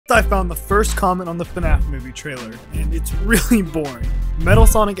I found the first comment on the FNAF movie trailer, and it's really boring. Metal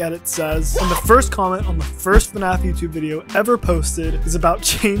Sonic Edit says, and the first comment on the first FNAF YouTube video ever posted is about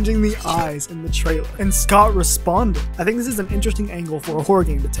changing the eyes in the trailer. And Scott responded, I think this is an interesting angle for a horror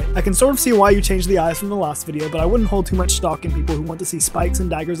game to take. I can sort of see why you changed the eyes from the last video, but I wouldn't hold too much stock in people who want to see spikes and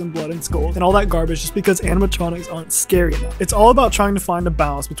daggers and blood and skulls and all that garbage just because animatronics aren't scary enough. It's all about trying to find a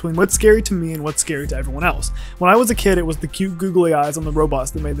balance between what's scary to me and what's scary to everyone else. When I was a kid, it was the cute googly eyes on the robots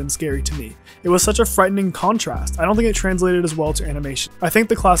that made them scary to me. It was such a frightening contrast. I don't think it translated as well to animation. I think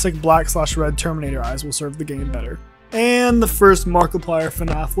the classic black/red Terminator eyes will serve the game better. And the first Markiplier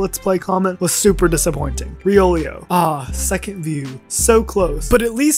FNAF Let's Play comment was super disappointing. Ryetoast. Second view. So close. But at least